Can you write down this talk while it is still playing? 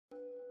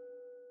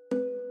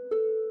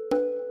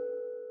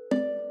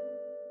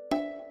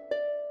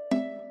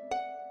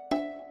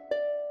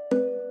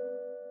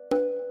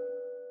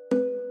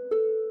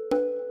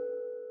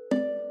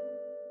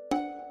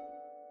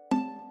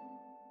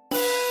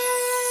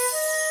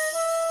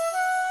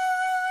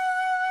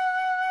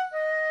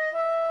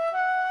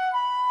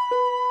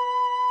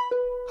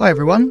Hi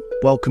everyone,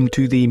 welcome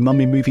to the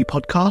Mummy Movie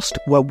Podcast,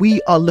 where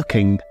we are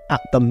looking at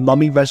The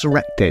Mummy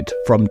Resurrected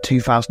from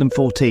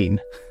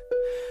 2014.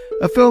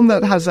 A film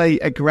that has a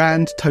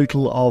grand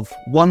total of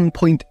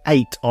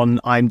 1.8 on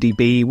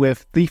IMDb,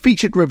 with the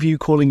featured review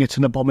calling it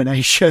an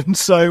abomination,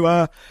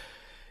 so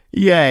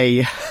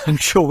yay, I'm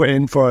sure we're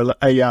in for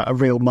a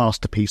real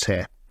masterpiece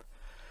here.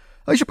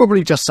 I should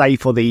probably just say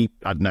for the,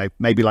 I don't know,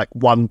 maybe like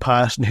one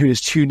person who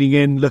is tuning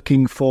in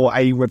looking for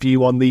a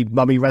review on The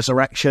Mummy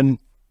Resurrection,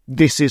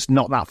 this is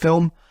not that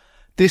film.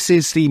 This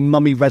is The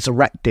Mummy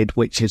Resurrected,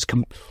 which is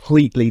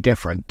completely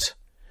different.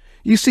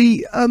 You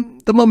see,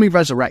 The Mummy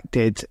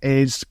Resurrected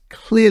is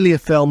clearly a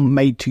film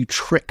made to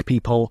trick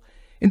people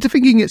into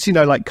thinking it's,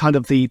 like kind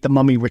of the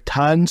Mummy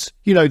Returns,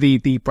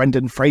 the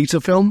Brendan Fraser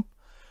film,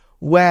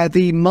 where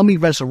The Mummy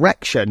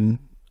Resurrection,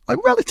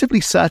 I'm relatively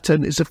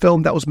certain, is a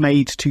film that was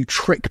made to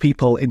trick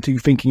people into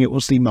thinking it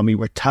was The Mummy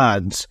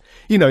Returns,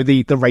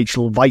 the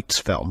Rachel Weisz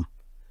film.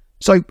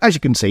 So, as you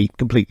can see,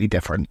 completely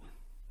different.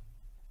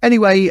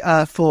 Anyway,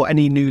 for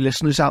any new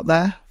listeners out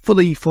there, for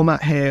the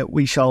format here,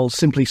 we shall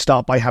simply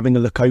start by having a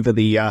look over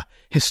the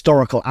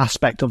historical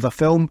aspect of the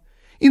film,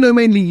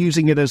 mainly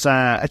using it as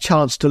a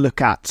chance to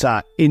look at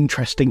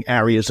interesting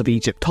areas of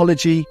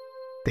Egyptology,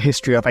 the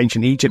history of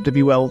ancient Egypt, if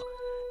you will,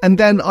 and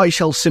then I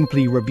shall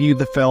simply review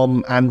the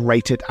film and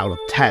rate it out of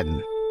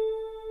 10.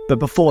 But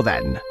before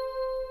then,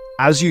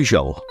 as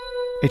usual,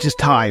 it is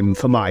time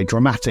for my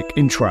dramatic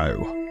intro.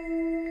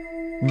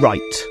 Right.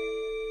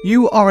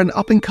 You are an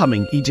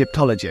up-and-coming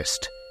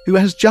Egyptologist who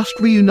has just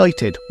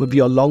reunited with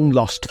your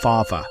long-lost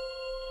father.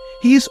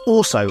 He is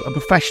also a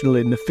professional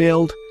in the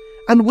field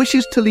and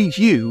wishes to lead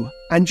you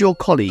and your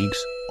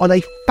colleagues on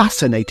a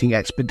fascinating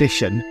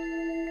expedition.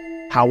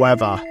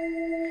 However,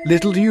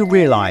 little do you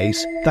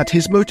realise that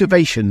his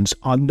motivations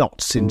are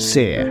not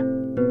sincere.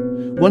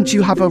 Once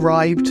you have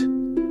arrived,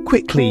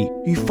 quickly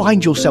you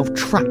find yourself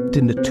trapped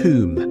in the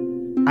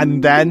tomb,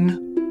 and then,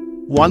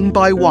 one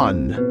by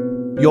one,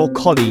 your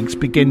colleagues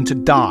begin to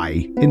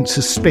die in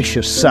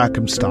suspicious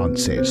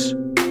circumstances.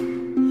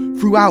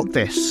 Throughout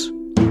this,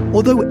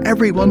 although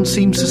everyone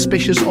seems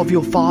suspicious of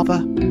your father,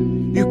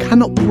 you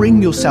cannot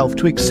bring yourself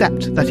to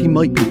accept that he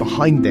might be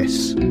behind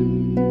this.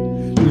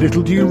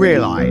 Little do you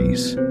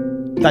realise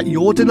that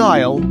your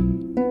denial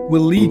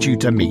will lead you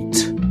to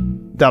meet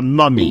the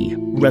Mummy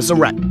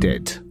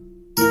Resurrected.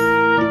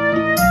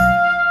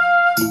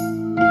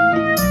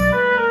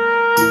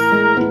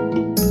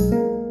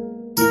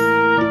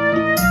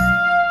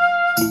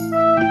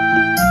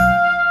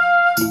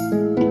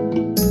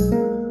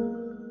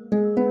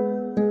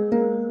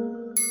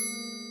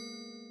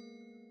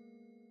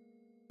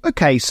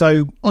 Okay,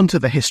 so onto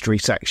the history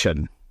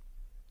section.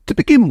 To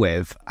begin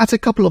with, at a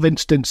couple of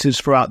instances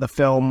throughout the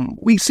film,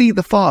 we see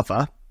the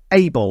father,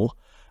 Abel,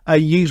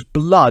 use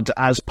blood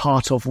as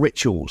part of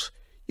rituals,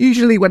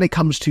 usually when it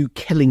comes to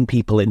killing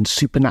people in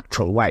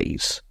supernatural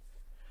ways.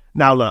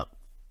 Now look,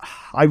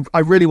 I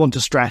really want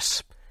to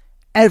stress,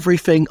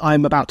 everything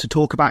I'm about to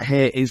talk about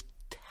here is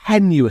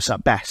tenuous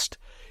at best.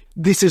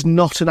 This is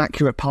not an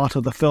accurate part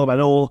of the film at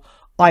all.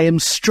 I am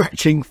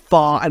stretching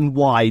far and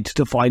wide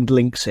to find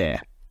links here.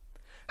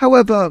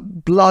 However,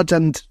 blood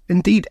and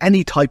indeed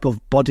any type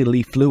of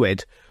bodily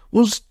fluid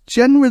was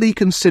generally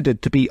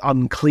considered to be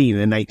unclean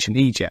in ancient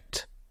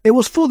Egypt. It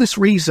was for this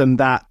reason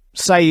that,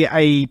 say,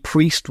 a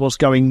priest was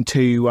going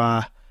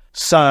to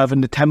serve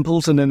in the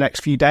temples in the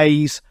next few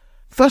days,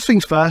 first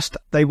things first,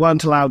 they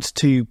weren't allowed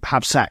to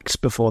have sex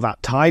before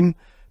that time,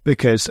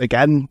 because,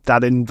 again,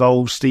 that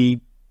involves the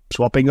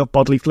swapping of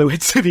bodily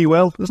fluids, if you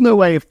will. There's no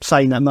way of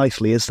saying that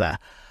nicely, is there?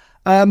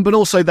 But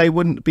also they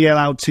wouldn't be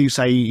allowed to,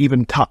 say,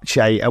 even touch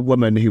a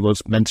woman who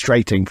was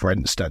menstruating, for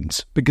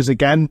instance, because,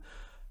 again,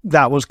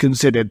 that was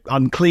considered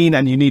unclean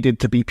and you needed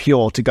to be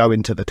pure to go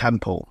into the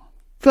temple.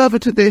 Further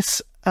to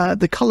this,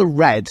 the colour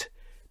red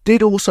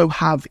did also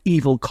have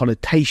evil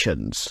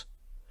connotations.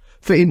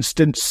 For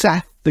instance,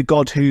 Seth, the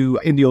god who,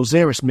 in the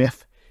Osiris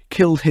myth,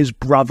 killed his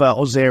brother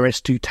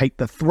Osiris to take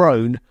the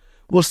throne,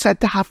 was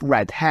said to have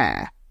red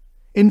hair.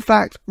 In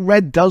fact,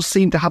 red does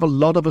seem to have a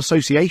lot of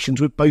associations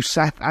with both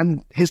Seth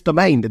and his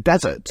domain, the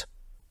desert.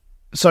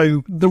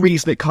 So the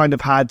reason it kind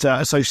of had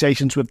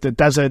associations with the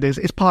desert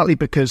is partly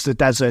because the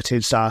desert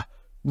is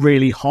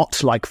really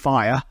hot, like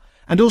fire,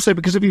 and also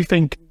because if you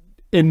think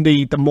in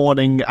the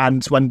morning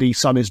and when the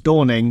sun is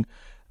dawning,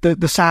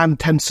 the sand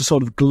tends to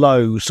sort of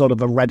glow sort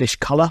of a reddish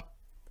colour.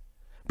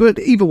 But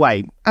either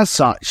way, as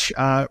such,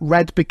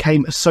 red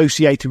became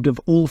associated with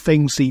all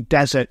things the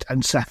desert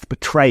and Seth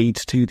betrayed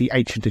to the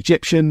ancient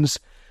Egyptians,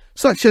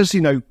 such as,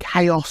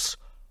 chaos,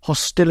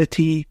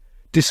 hostility,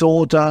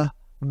 disorder,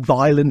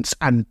 violence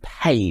and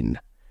pain.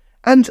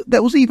 And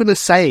there was even a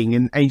saying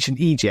in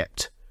ancient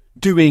Egypt,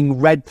 doing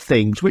red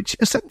things, which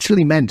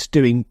essentially meant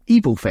doing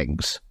evil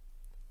things.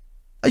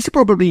 I should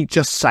probably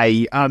just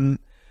say,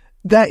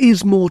 there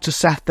is more to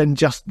Seth than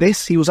just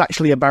this. He was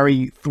actually a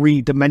very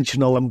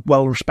three-dimensional and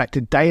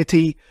well-respected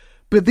deity,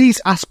 but these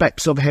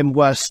aspects of him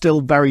were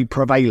still very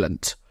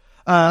prevalent.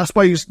 I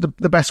suppose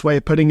the best way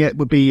of putting it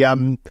would be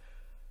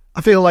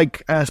I feel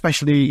like,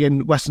 especially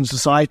in Western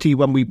society,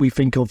 when we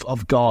think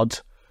of God,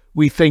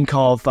 we think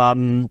of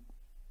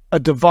a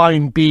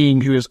divine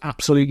being who is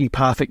absolutely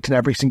perfect in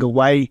every single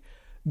way.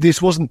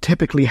 This wasn't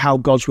typically how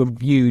gods were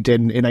viewed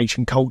in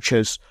ancient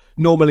cultures.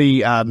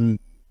 Normally,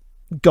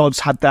 gods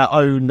had their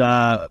own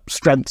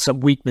strengths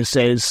and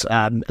weaknesses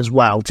as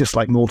well, just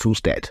like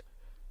mortals did.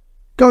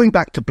 Going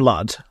back to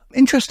blood,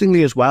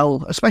 interestingly as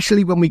well,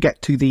 especially when we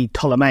get to the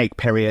Ptolemaic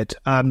period,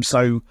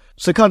 so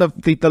kind of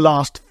the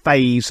last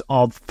phase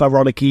of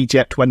pharaonic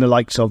Egypt, when the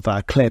likes of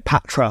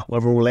Cleopatra were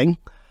ruling,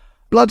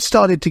 blood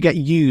started to get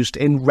used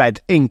in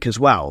red ink as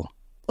well.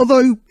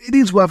 Although it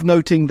is worth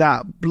noting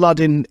that blood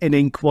in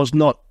ink was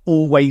not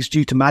always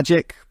due to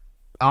magic.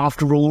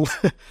 After all,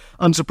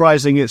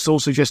 unsurprising, it's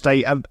also just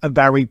a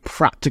very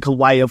practical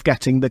way of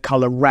getting the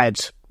colour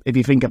red, if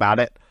you think about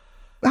it.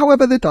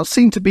 However, there does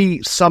seem to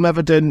be some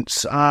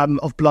evidence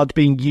of blood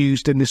being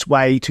used in this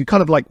way to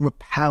kind of like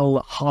repel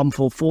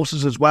harmful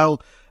forces as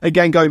well.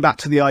 Again, going back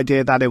to the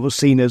idea that it was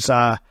seen as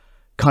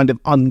kind of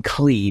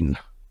unclean.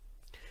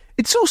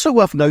 It's also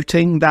worth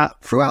noting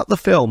that throughout the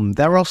film,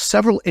 there are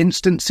several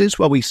instances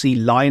where we see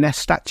lioness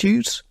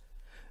statues.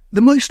 The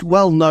most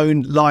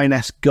well-known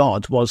lioness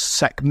god was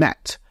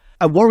Sekhmet,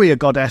 a warrior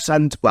goddess,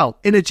 and, well,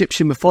 in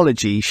Egyptian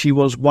mythology, she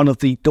was one of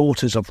the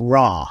daughters of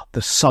Ra,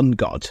 the sun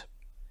god.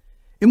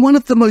 In one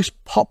of the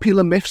most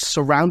popular myths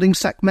surrounding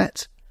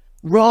Sekhmet,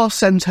 Ra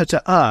sends her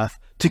to Earth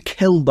to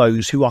kill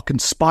those who are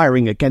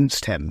conspiring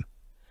against him.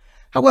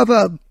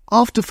 However,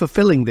 after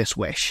fulfilling this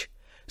wish,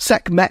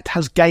 Sekhmet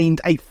has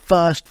gained a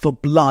thirst for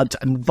blood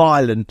and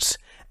violence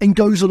and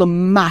goes on a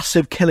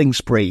massive killing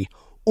spree,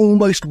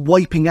 almost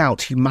wiping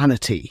out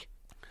humanity.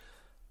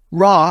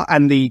 Ra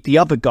and the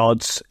other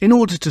gods, in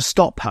order to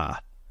stop her,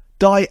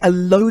 dye a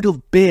load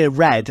of beer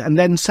red, and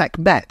then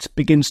Sekhmet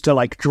begins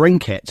to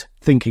drink it,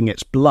 thinking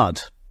it's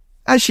blood.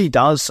 As she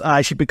does,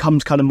 she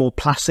becomes kind of more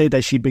placid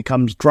as she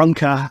becomes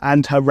drunker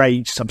and her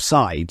rage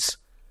subsides.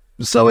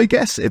 So I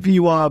guess if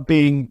you are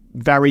being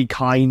very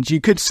kind, you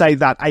could say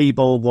that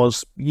Abel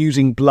was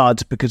using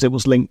blood because it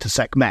was linked to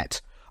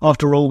Sekhmet.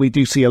 After all, we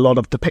do see a lot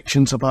of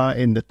depictions of her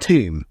in the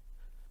tomb.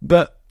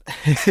 But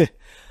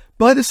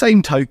by the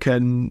same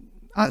token,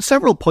 at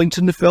several points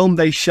in the film,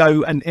 they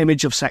show an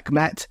image of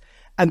Sekhmet,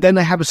 and then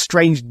they have a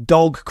strange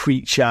dog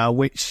creature,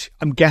 which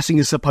I'm guessing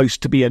is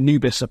supposed to be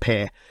Anubis,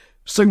 appear.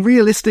 So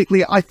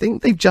realistically, I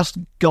think they've just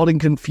gotten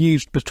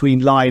confused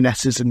between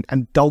lionesses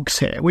and dogs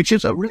here, which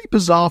is a really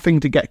bizarre thing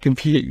to get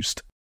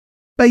confused.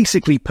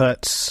 Basically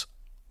put,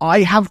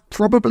 I have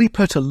probably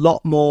put a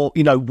lot more,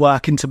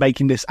 work into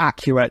making this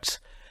accurate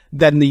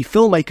than the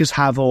filmmakers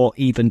have or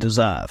even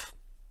deserve.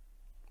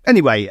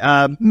 Anyway,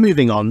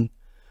 moving on.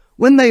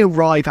 When they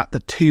arrive at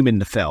the tomb in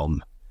the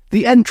film,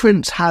 the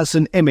entrance has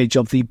an image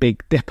of the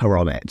Big Dipper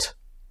on it.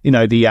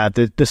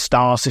 The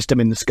star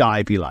system in the sky,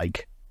 if you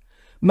like.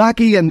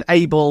 Maggie and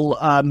Abel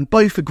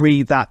both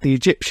agree that the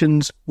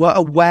Egyptians were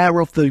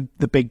aware of the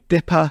Big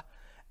Dipper,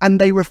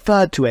 and they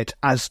referred to it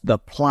as the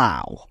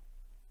plough.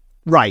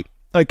 Right,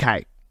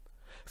 okay.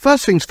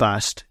 First things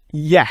first,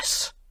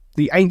 yes,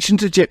 the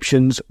ancient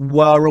Egyptians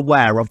were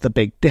aware of the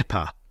Big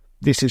Dipper.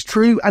 This is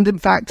true, and in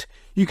fact,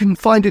 you can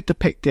find it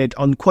depicted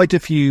on quite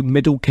a few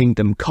Middle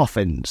Kingdom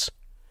coffins.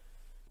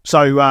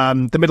 So,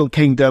 the Middle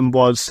Kingdom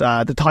was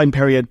the time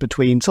period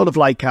between sort of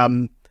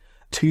 2000-ish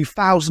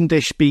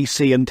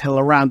BC until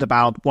around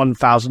about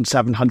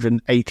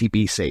 1780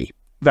 BC,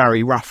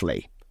 very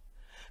roughly.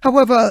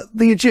 However,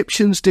 the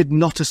Egyptians did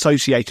not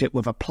associate it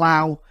with a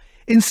plough.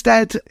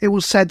 Instead, it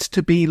was said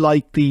to be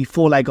like the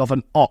foreleg of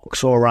an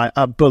ox or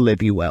a bull,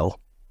 if you will.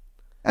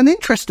 And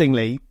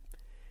interestingly,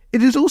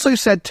 it is also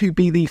said to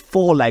be the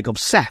foreleg of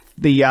Seth,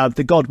 the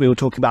god we were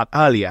talking about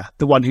earlier,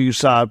 the one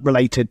who's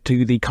related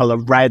to the colour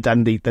red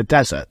and the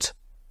desert.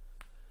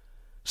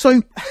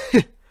 So,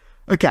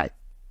 okay.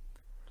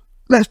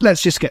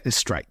 Let's just get this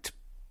straight.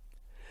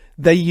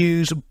 They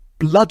use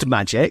blood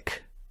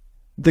magic.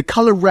 The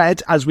colour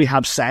red, as we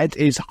have said,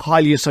 is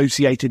highly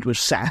associated with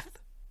Seth.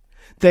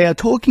 They are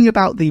talking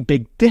about the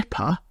Big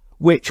Dipper,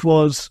 which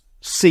was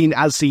seen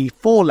as the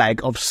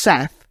foreleg of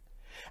Seth.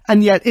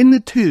 And yet in the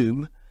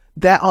tomb,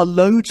 there are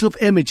loads of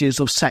images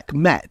of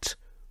Sekhmet,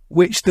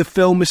 which the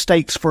film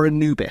mistakes for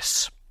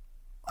Anubis.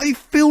 I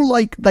feel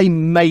like they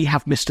may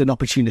have missed an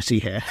opportunity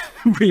here,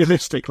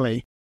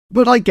 realistically.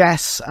 But I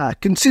guess,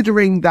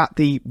 considering that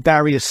the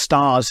various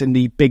stars in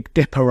the Big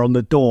Dipper on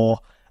the door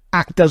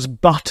act as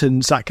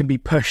buttons that can be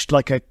pushed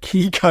like a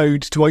key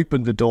code to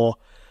open the door,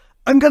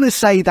 I'm going to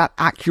say that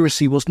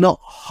accuracy was not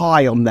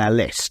high on their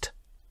list.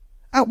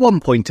 At one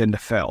point in the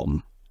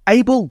film,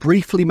 Abel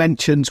briefly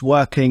mentions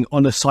working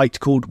on a site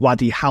called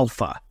Wadi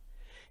Halfa.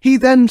 He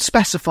then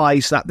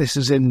specifies that this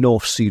is in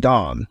North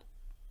Sudan.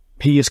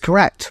 He is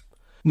correct.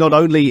 Not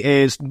only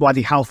is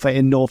Wadi Halfa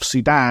in North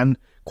Sudan,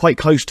 quite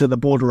close to the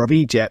border of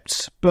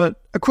Egypt,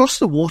 but across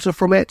the water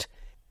from it,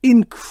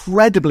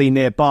 incredibly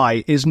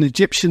nearby, is an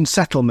Egyptian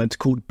settlement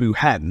called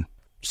Buhen.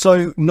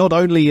 So not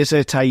only is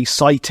it a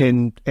site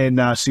in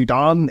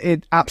Sudan,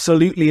 it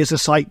absolutely is a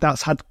site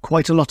that's had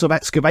quite a lot of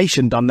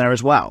excavation done there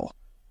as well.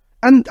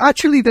 And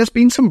actually, there's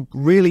been some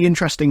really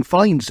interesting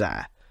finds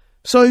there.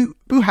 So,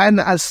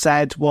 Buhen, as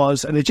said,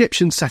 was an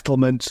Egyptian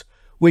settlement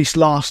which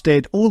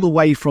lasted all the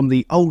way from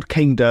the Old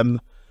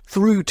Kingdom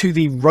through to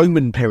the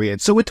Roman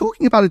period. So we're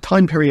talking about a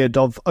time period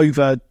of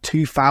over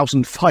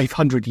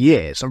 2,500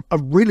 years, a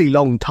really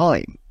long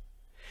time.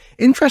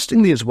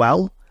 Interestingly as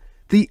well,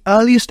 the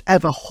earliest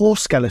ever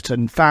horse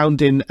skeleton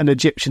found in an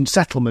Egyptian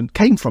settlement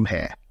came from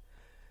here.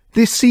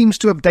 This seems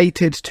to have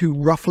dated to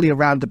roughly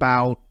around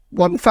about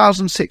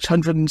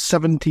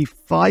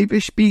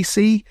 1675-ish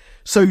BC,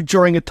 so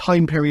during a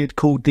time period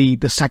called the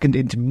Second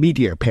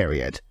Intermediate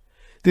Period.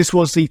 This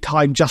was the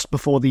time just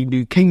before the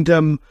New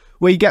Kingdom,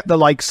 where you get the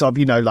likes of,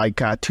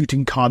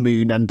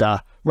 Tutankhamun and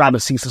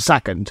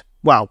Ramesses II.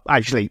 Well,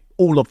 actually,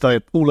 all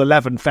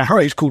 11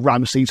 pharaohs called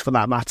Ramesses for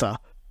that matter.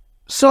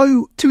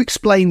 So, to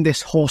explain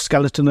this horse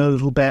skeleton a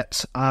little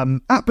bit,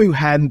 at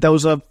Buhen there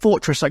was a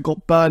fortress that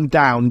got burned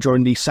down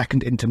during the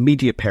Second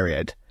Intermediate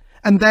Period.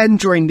 And then,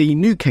 during the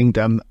New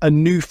Kingdom, a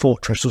new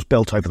fortress was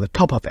built over the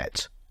top of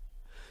it.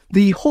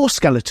 The horse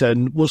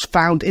skeleton was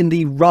found in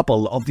the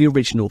rubble of the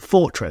original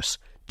fortress,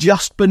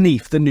 just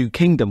beneath the New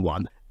Kingdom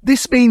one.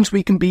 This means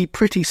we can be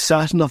pretty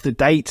certain of the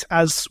date,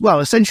 as, well,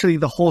 essentially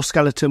the horse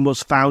skeleton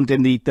was found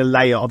in the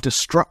layer of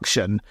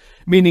destruction,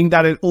 meaning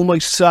that it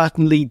almost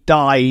certainly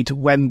died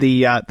when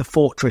the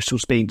fortress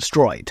was being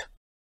destroyed.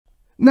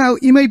 Now,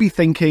 you may be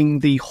thinking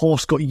the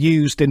horse got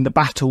used in the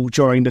battle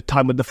during the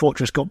time when the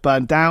fortress got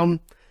burned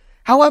down.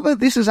 However,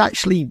 this is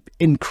actually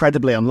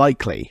incredibly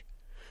unlikely.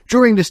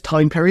 During this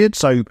time period,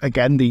 so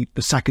again the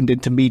Second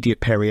Intermediate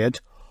Period,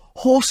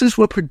 horses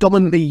were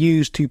predominantly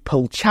used to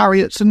pull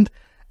chariots, and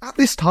at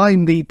this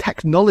time the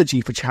technology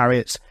for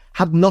chariots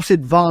had not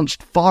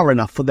advanced far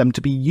enough for them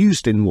to be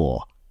used in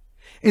war.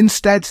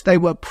 Instead, they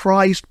were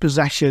prized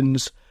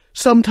possessions,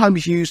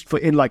 sometimes used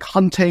in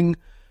hunting,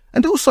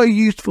 and also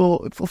used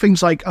for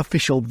things like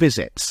official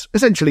visits.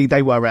 Essentially,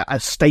 they were a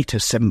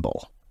status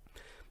symbol.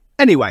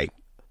 Anyway,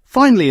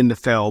 finally in the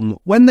film,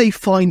 when they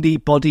find the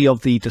body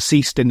of the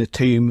deceased in the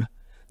tomb,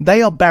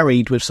 they are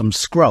buried with some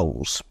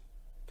scrolls.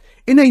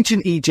 In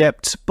ancient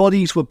Egypt,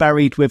 bodies were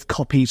buried with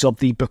copies of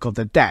the Book of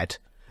the Dead.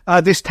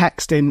 This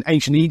text in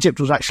ancient Egypt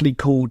was actually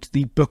called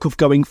the Book of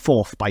Going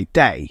Forth by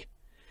Day.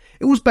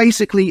 It was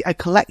basically a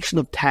collection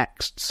of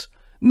texts,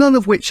 none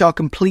of which are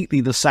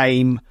completely the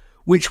same,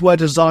 which were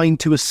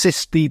designed to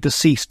assist the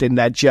deceased in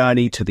their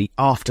journey to the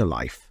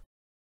afterlife.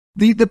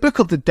 The Book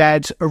of the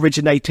Dead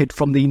originated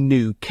from the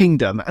New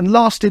Kingdom and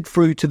lasted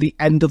through to the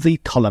end of the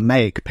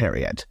Ptolemaic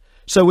period.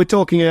 So we're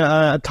talking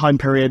a time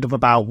period of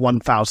about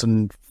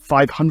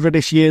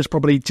 1,500-ish years,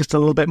 probably just a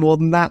little bit more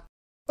than that.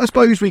 I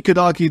suppose we could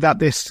argue that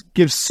this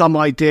gives some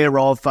idea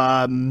of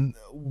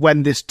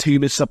when this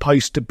tomb is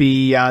supposed to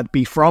be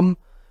from.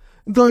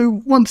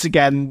 Though, once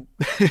again,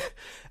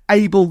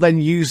 Abel then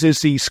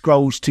uses these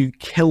scrolls to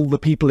kill the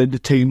people in the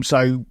tomb,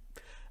 so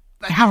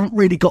they haven't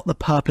really got the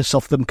purpose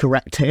of them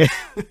correct here.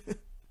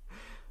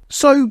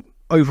 So,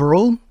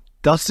 overall,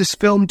 does this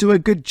film do a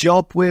good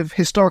job with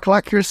historical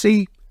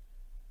accuracy?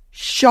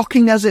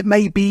 Shocking as it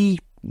may be,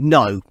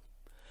 no.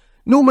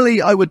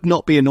 Normally, I would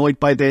not be annoyed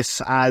by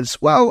this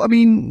as, well, I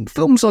mean,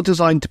 films are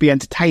designed to be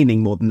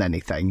entertaining more than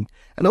anything.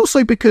 And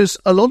also because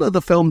a lot of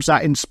the films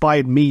that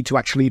inspired me to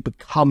actually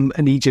become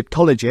an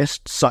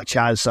Egyptologist, such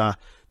as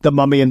The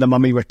Mummy and The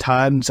Mummy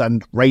Returns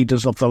and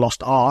Raiders of the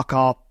Lost Ark,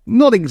 are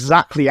not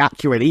exactly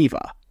accurate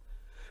either.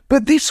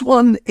 But this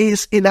one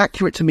is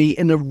inaccurate to me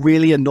in a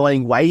really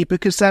annoying way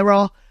because there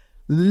are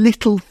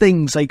little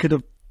things they could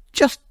have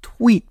just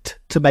tweaked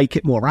to make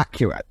it more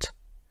accurate.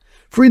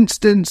 For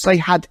instance, they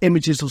had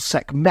images of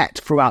Sekhmet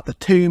throughout the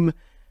tomb,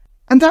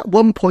 and at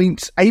one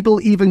point Abel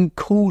even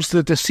calls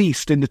the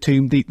deceased in the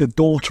tomb the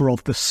daughter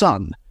of the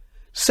sun.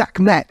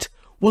 Sekhmet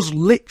was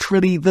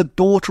literally the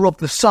daughter of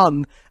the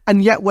sun,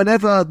 and yet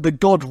whenever the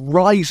god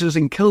rises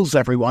and kills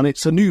everyone,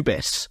 it's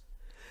Anubis.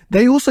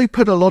 They also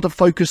put a lot of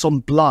focus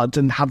on blood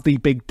and have the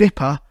Big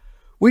Dipper,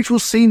 which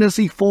was seen as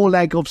the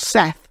foreleg of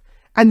Seth,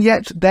 and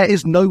yet there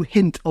is no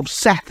hint of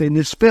Seth in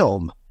this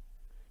film.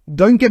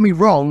 Don't get me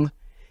wrong,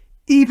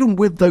 even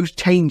with those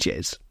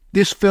changes,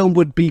 this film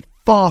would be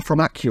far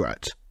from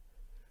accurate.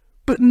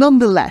 But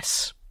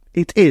nonetheless,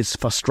 it is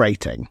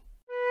frustrating.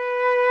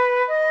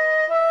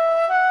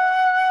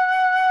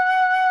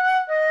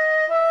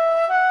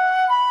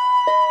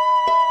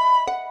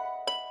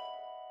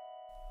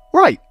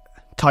 Right,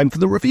 time for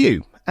the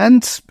review.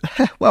 And,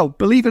 well,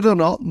 believe it or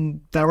not,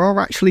 there are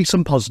actually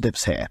some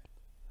positives here.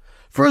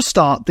 For a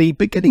start, the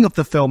beginning of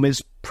the film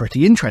is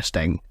pretty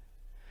interesting.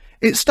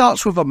 It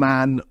starts with a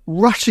man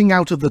rushing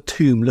out of the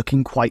tomb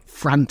looking quite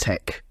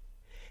frantic.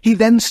 He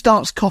then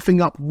starts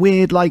coughing up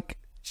weird,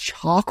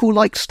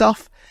 charcoal-like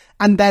stuff,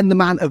 and then the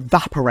man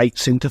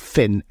evaporates into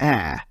thin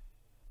air.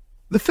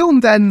 The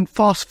film then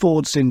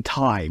fast-forwards in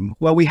time,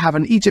 where we have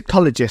an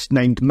Egyptologist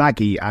named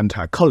Maggie and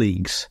her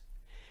colleagues.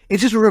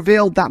 It is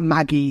revealed that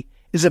Maggie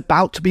is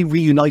about to be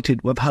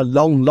reunited with her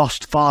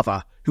long-lost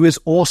father, who is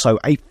also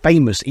a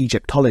famous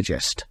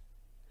Egyptologist.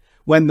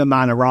 When the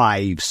man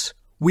arrives,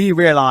 we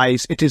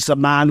realise it is the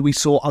man we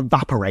saw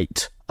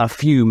evaporate a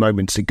few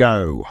moments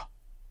ago.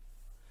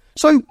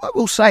 So I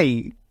will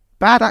say,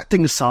 bad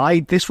acting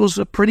aside, this was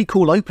a pretty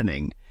cool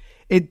opening.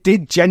 It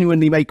did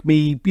genuinely make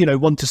me,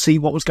 want to see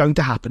what was going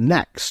to happen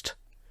next.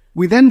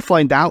 We then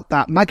find out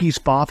that Maggie's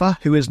father,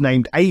 who is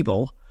named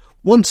Abel,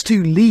 wants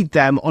to lead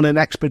them on an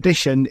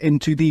expedition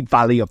into the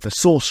Valley of the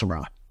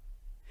Sorcerer.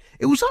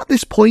 It was at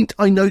this point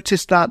I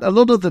noticed that a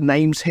lot of the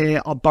names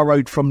here are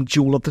borrowed from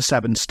Jewel of the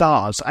Seven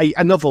Stars,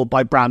 a novel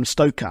by Bram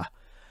Stoker.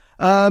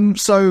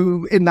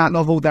 So in that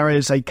novel there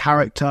is a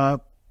character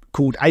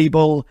called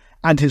Abel,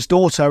 and his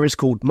daughter is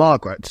called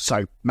Margaret,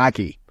 so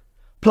Maggie.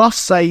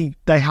 Plus, they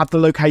have the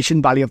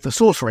location Valley of the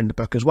Sorcerer in the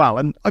book as well,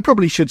 and I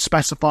probably should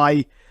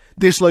specify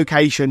this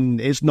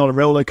location is not a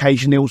real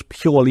location, it was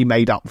purely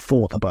made up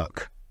for the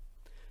book.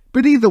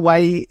 But either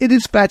way, it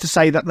is fair to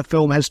say that the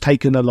film has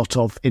taken a lot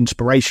of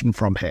inspiration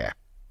from here.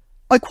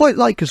 I quite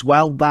like as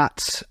well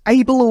that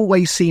Abel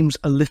always seems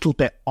a little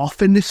bit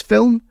off in this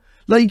film.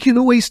 Like, you can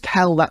always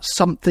tell that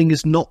something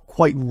is not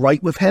quite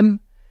right with him.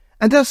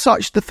 And as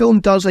such, the film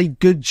does a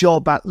good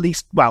job, at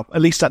least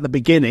at the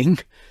beginning,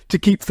 to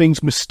keep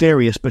things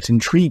mysterious but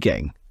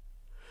intriguing.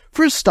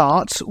 For a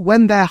start,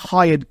 when their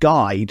hired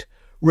guide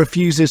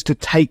refuses to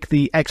take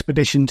the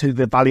expedition to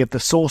the Valley of the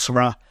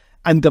Sorcerer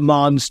and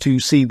demands to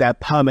see their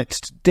permits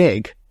to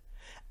dig,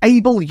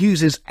 Abel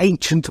uses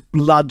ancient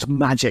blood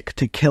magic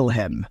to kill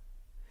him.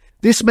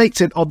 This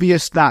makes it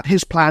obvious that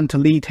his plan to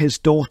lead his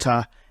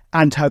daughter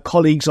and her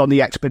colleagues on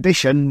the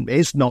expedition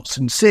is not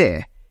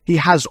sincere. He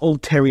has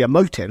ulterior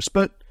motives,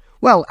 but,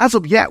 well, as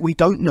of yet we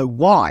don't know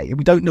why,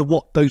 we don't know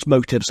what those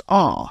motives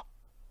are.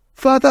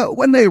 Further,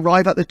 when they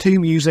arrive at the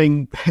tomb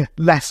using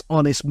less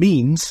honest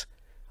means,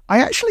 I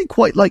actually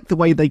quite like the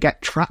way they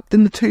get trapped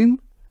in the tomb.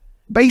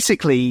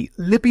 Basically,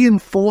 Libyan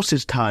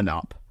forces turn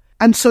up,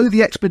 and so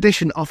the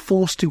expedition are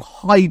forced to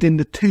hide in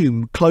the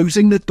tomb,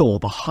 closing the door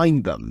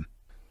behind them.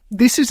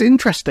 This is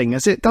interesting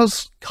as it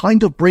does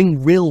kind of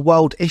bring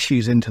real-world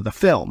issues into the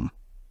film.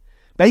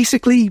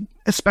 Basically,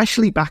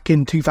 especially back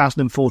in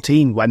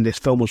 2014 when this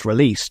film was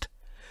released,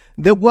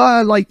 there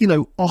were,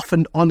 off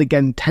and on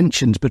again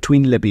tensions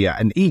between Libya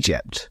and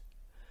Egypt.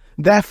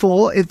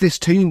 Therefore, if this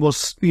tomb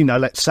was,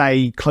 let's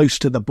say, close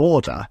to the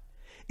border,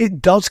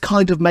 it does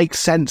kind of make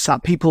sense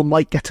that people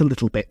might get a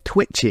little bit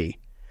twitchy.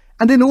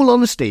 And in all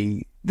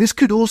honesty, this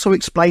could also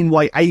explain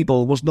why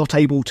Abel was not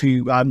able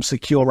to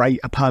secure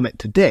a permit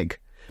to dig.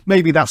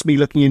 Maybe that's me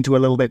looking into a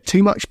little bit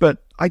too much,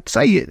 but I'd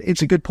say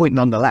it's a good point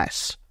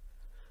nonetheless.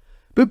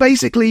 But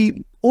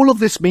basically, all of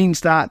this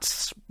means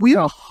that we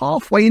are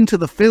halfway into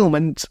the film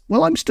and,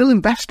 well, I'm still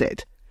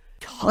invested.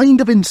 Kind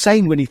of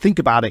insane when you think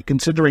about it,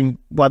 considering,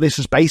 well, this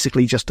is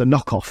basically just a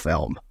knockoff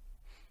film.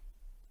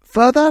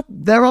 Further,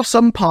 there are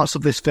some parts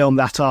of this film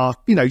that are,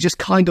 just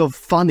kind of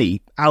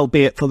funny,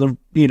 albeit for the,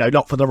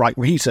 not for the right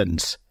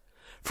reasons.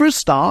 For a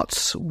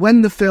start,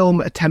 when the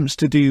film attempts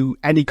to do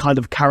any kind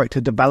of character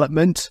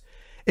development,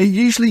 it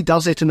usually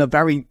does it in a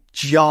very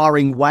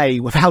jarring way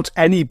without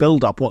any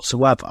build-up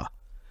whatsoever.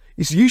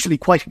 It's usually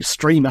quite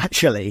extreme,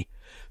 actually.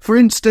 For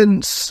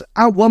instance,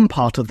 at one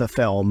part of the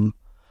film,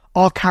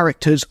 our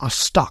characters are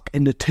stuck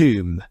in the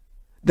tomb.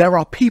 There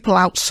are people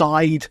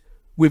outside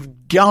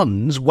with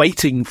guns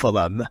waiting for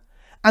them,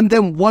 and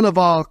then one of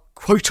our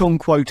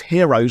quote-unquote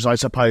heroes, I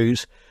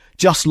suppose,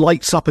 just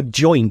lights up a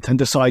joint and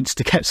decides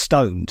to get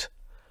stoned.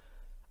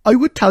 I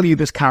would tell you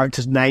this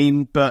character's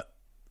name, but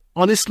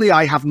honestly,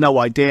 I have no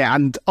idea,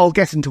 and I'll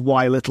get into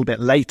why a little bit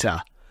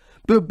later.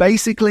 But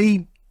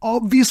basically,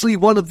 obviously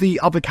one of the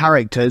other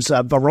characters,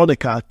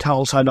 Veronica,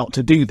 tells her not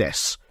to do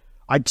this.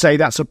 I'd say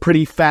that's a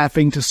pretty fair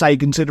thing to say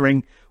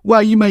considering,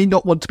 well, you may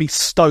not want to be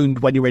stoned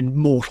when you're in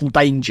mortal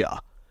danger.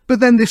 But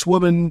then this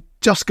woman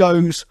just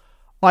goes,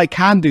 I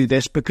can do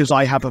this because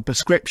I have a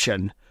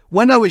prescription.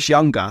 When I was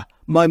younger,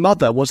 my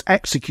mother was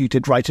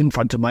executed right in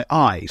front of my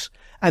eyes,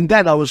 and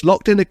then I was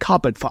locked in a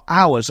cupboard for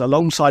hours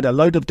alongside a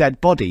load of dead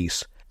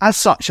bodies. As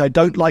such, I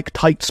don't like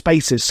tight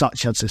spaces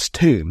such as this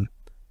tomb.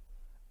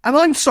 And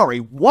I'm sorry,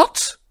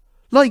 what?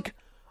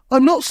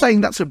 I'm not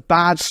saying that's a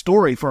bad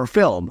story for a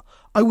film.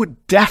 I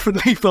would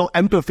definitely feel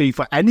empathy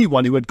for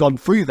anyone who had gone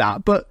through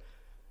that, but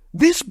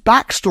this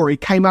backstory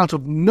came out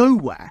of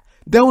nowhere.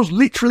 There was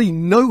literally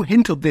no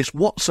hint of this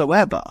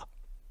whatsoever.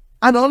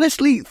 And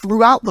honestly,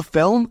 throughout the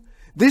film,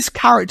 this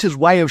character's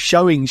way of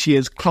showing she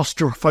is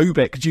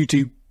claustrophobic due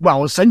to,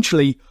 well,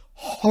 essentially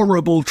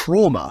horrible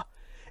trauma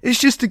is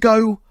just to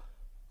go,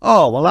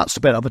 oh, well, that's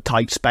a bit of a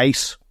tight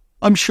space.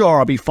 I'm sure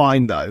I'll be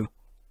fine, though.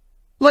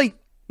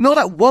 Not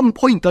at one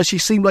point does she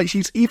seem like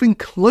she's even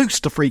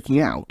close to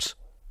freaking out.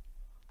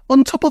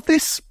 On top of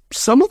this,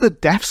 some of the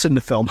deaths in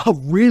the film are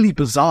really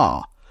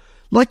bizarre.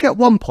 At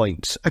one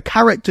point, a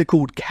character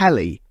called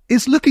Kelly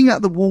is looking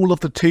at the wall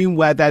of the tomb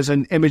where there's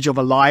an image of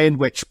a lion,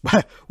 which,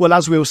 well,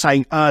 as we were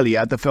saying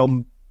earlier, the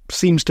film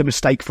seems to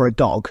mistake for a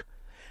dog.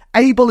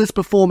 Abel is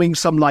performing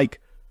some,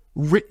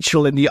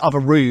 ritual in the other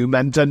room,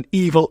 and an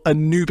evil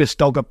Anubis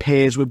dog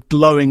appears with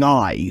glowing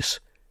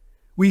eyes.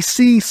 We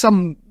see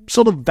some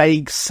sort of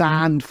vague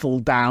sand fall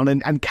down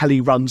and Kelly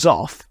runs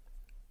off.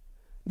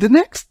 The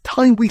next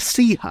time we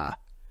see her,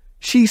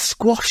 She's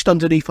squashed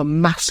underneath a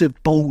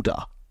massive boulder.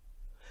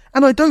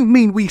 And I don't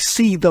mean we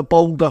see the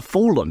boulder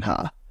fall on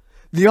her.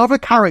 The other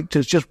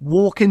characters just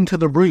walk into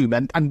the room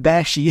and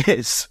there she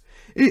is.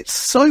 It's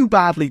so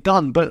badly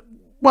done, but,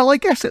 well, I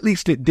guess at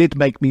least it did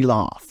make me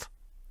laugh.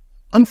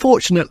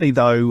 Unfortunately,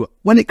 though,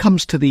 when it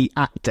comes to the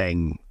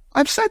acting,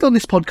 I've said on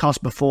this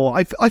podcast before,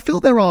 I feel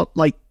there are,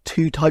 like,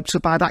 two types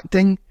of bad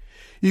acting.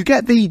 You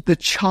get the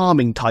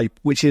charming type,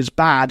 which is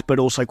bad but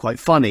also quite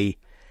funny,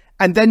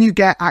 and then you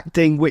get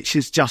acting which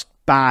is just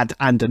bad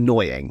and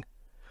annoying.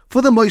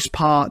 For the most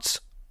part,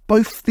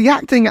 both the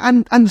acting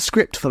and the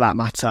script, for that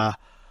matter,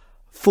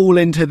 fall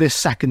into this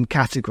second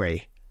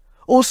category.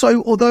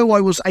 Also, although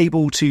I was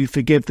able to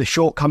forgive the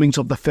shortcomings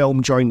of the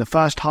film during the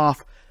first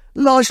half,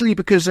 largely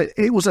because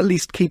it was at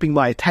least keeping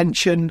my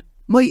attention,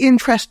 my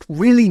interest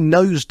really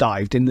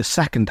nosedived in the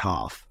second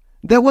half.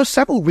 There were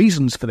several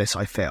reasons for this,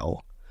 I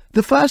feel.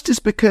 The first is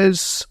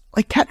because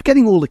I kept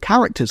getting all the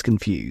characters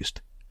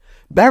confused.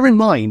 Bear in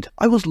mind,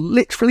 I was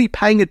literally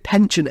paying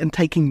attention and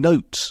taking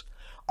notes.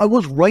 I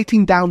was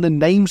writing down the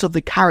names of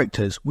the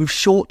characters with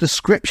short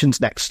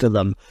descriptions next to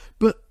them,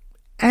 but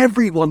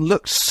everyone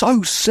looked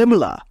so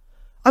similar.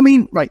 I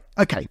mean, right,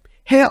 okay,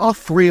 here are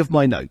 3 of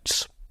my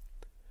notes.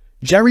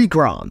 Jerry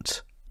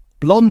Grant,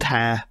 blonde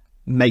hair,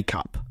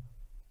 makeup.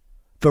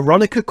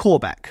 Veronica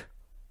Corbeck,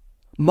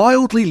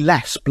 mildly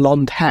less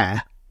blonde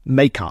hair,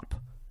 makeup.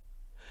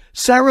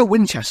 Sarah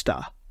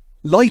Winchester,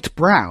 light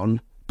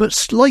brown, but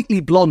slightly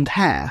blonde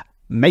hair,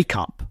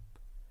 makeup.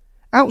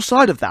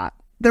 Outside of that,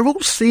 they're all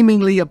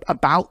seemingly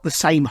about the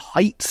same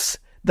heights.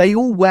 They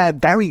all wear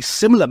very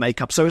similar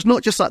makeup, so it's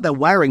not just like they're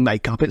wearing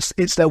makeup,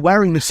 it's they're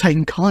wearing the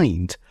same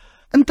kind.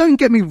 And don't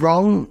get me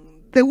wrong,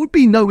 there would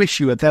be no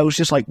issue if there was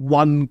just like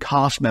one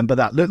cast member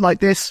that looked like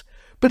this,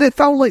 but it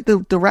felt like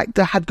the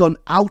director had gone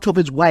out of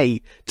his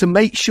way to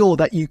make sure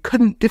that you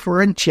couldn't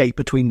differentiate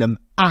between them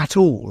at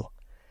all.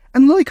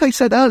 And like I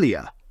said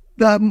earlier,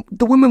 the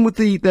woman with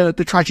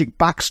the tragic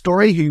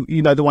backstory, who,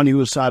 you know, the one who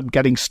was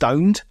getting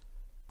stoned,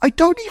 I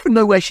don't even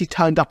know where she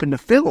turned up in the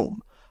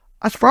film.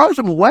 As far as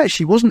I'm aware,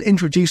 she wasn't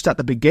introduced at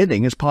the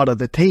beginning as part of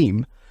the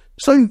team,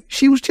 so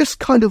she was just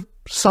kind of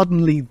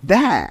suddenly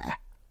there.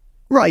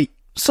 Right,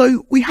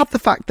 so we have the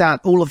fact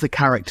that all of the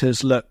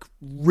characters look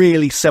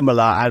really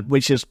similar,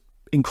 which is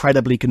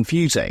incredibly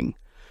confusing.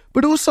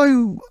 But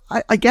also,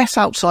 I guess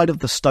outside of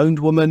the stoned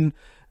woman,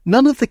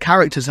 none of the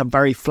characters have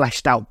very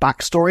fleshed out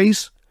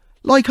backstories.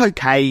 Like,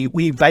 okay,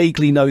 we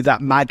vaguely know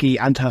that Maggie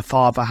and her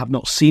father have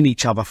not seen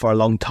each other for a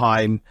long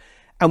time,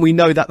 and we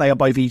know that they are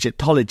both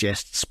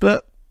Egyptologists,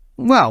 but,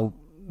 well,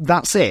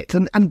 that's it.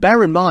 And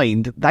bear in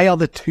mind, they are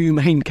the 2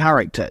 main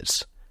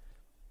characters.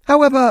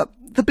 However,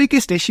 the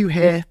biggest issue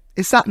here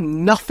is that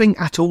nothing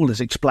at all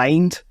is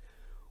explained.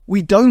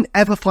 We don't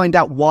ever find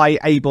out why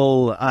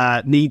Abel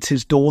needs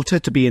his daughter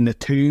to be in the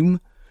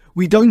tomb.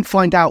 We don't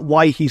find out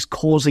why he's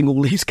causing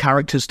all these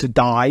characters to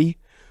die.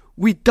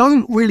 We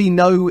don't really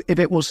know if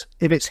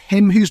it's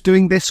him who's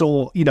doing this,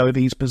 or, you know, if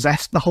he's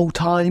possessed the whole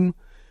time.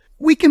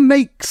 We can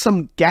make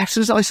some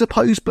guesses, I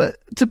suppose, but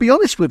to be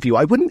honest with you,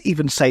 I wouldn't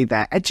even say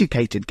they're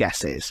educated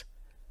guesses.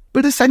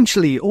 But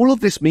essentially, all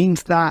of this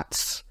means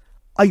that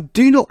I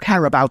do not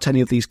care about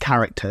any of these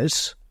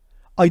characters,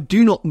 I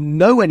do not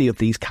know any of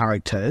these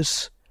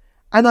characters,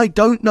 and I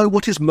don't know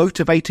what is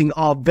motivating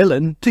our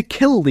villain to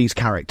kill these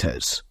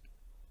characters.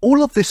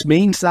 All of this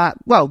means that,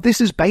 well, this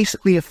is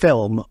basically a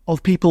film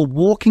of people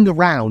walking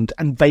around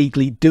and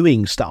vaguely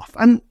doing stuff,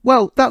 and,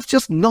 well, that's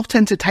just not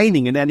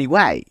entertaining in any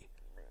way.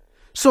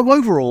 So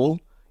overall,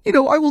 you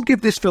know, I will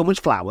give this film its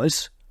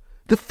flowers.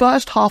 The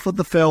first half of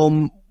the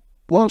film,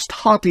 whilst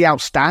hardly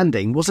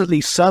outstanding, was at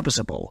least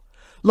serviceable.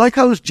 Like,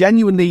 I was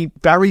genuinely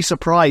very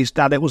surprised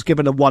that it was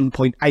given a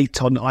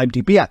 1.8 on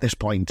IMDb at this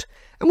point,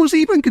 and was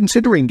even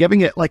considering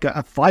giving it like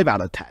a 5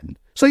 out of 10.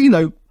 So, you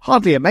know,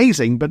 hardly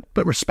amazing, but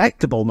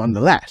respectable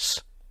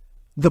nonetheless.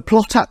 The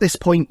plot at this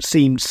point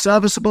seemed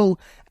serviceable,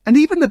 and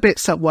even the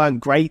bits that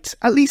weren't great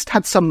at least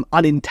had some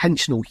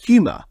unintentional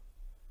humour.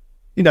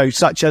 You know,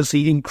 such as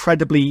the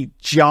incredibly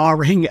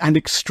jarring and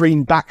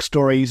extreme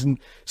backstories and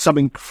some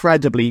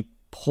incredibly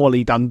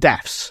poorly done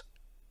deaths.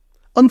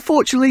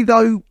 Unfortunately,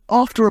 though,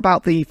 after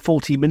about the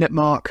 40-minute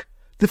mark,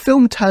 the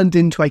film turned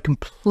into a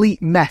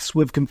complete mess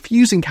with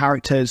confusing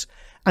characters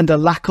and a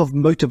lack of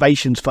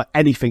motivations for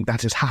anything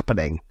that is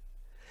happening.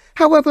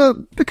 However,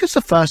 because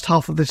the first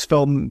half of this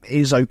film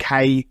is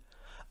okay,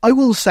 I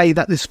will say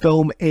that this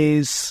film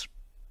is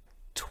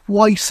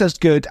twice as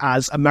good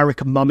as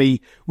American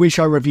Mummy, which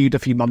I reviewed a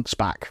few months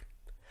back.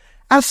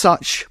 As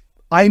such,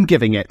 I am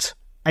giving it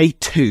a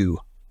 2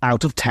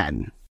 out of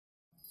 10.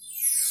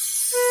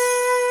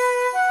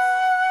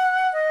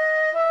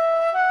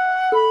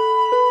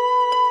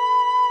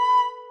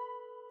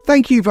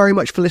 Thank you very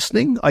much for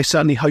listening. I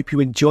certainly hope you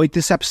enjoyed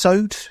this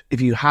episode.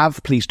 If you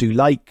have, please do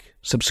like,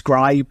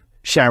 subscribe,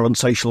 share on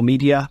social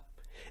media.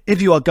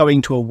 If you are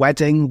going to a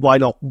wedding, why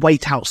not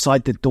wait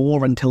outside the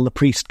door until the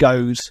priest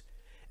goes?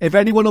 If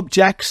anyone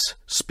objects,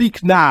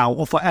 speak now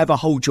or forever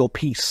hold your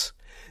peace.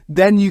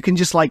 Then you can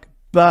just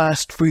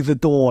burst through the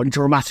door in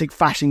dramatic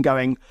fashion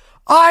going,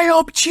 I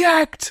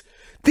object!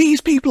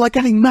 These people are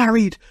getting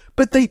married,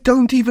 but they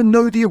don't even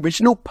know the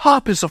original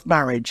purpose of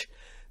marriage.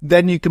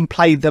 Then you can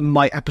play them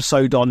my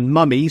episode on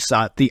Mummies,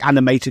 the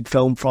animated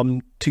film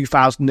from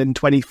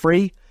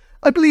 2023.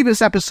 I believe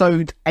it's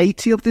episode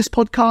 80 of this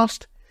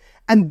podcast.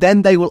 And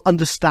then they will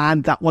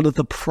understand that one of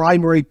the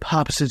primary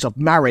purposes of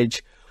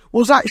marriage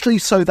was actually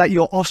so that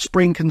your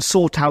offspring can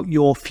sort out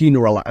your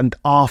funeral and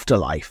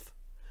afterlife.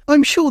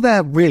 I'm sure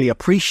they'll really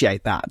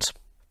appreciate that.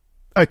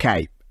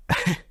 Okay,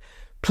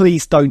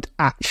 please don't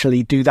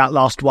actually do that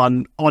last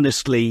one.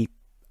 Honestly,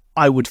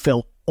 I would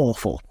feel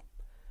awful.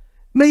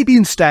 Maybe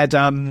instead,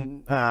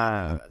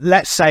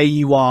 let's say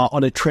you are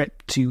on a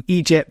trip to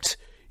Egypt,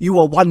 you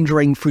are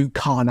wandering through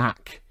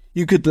Karnak.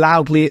 You could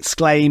loudly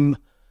exclaim,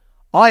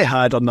 I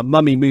heard on the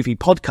Mummy Movie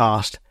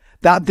podcast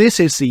that this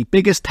is the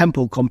biggest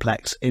temple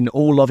complex in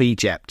all of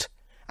Egypt.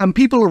 And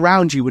people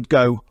around you would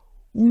go,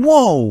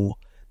 whoa,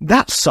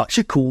 that's such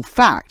a cool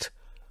fact.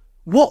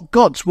 What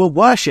gods were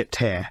worshipped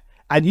here?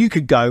 And you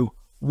could go,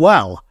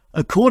 well,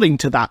 according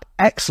to that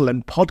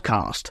excellent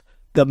podcast,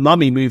 the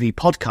Mummy Movie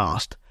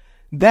podcast,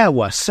 there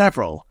were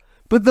several,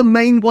 but the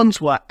main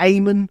ones were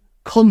Amun,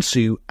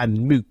 Khonsu,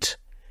 and Mut.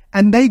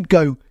 And they'd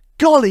go,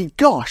 golly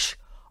gosh,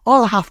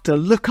 I'll have to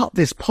look up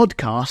this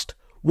podcast.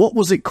 What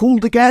was it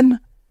called again?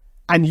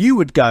 And you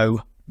would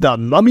go, the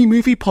Mummy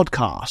Movie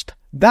Podcast.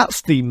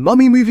 That's the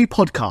Mummy Movie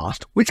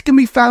Podcast, which can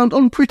be found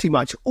on pretty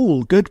much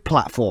all good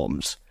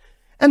platforms.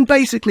 And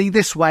basically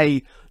this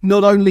way,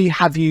 not only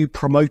have you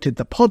promoted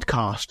the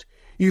podcast,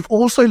 you've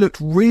also looked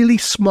really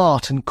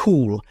smart and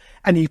cool,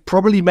 and you've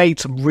probably made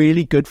some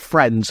really good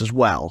friends as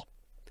well.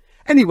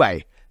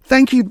 Anyway,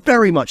 thank you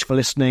very much for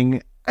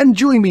listening, and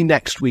join me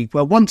next week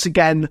where once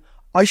again,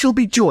 I shall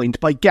be joined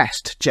by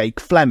guest Jake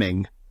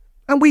Fleming.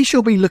 And we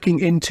shall be looking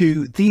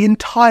into the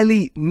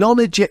entirely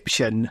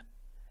non-Egyptian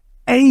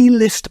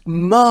A-list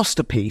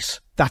masterpiece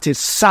that is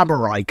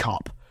Samurai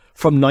Cop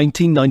from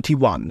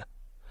 1991.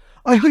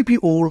 I hope you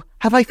all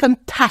have a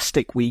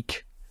fantastic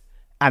week,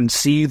 and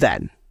see you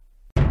then.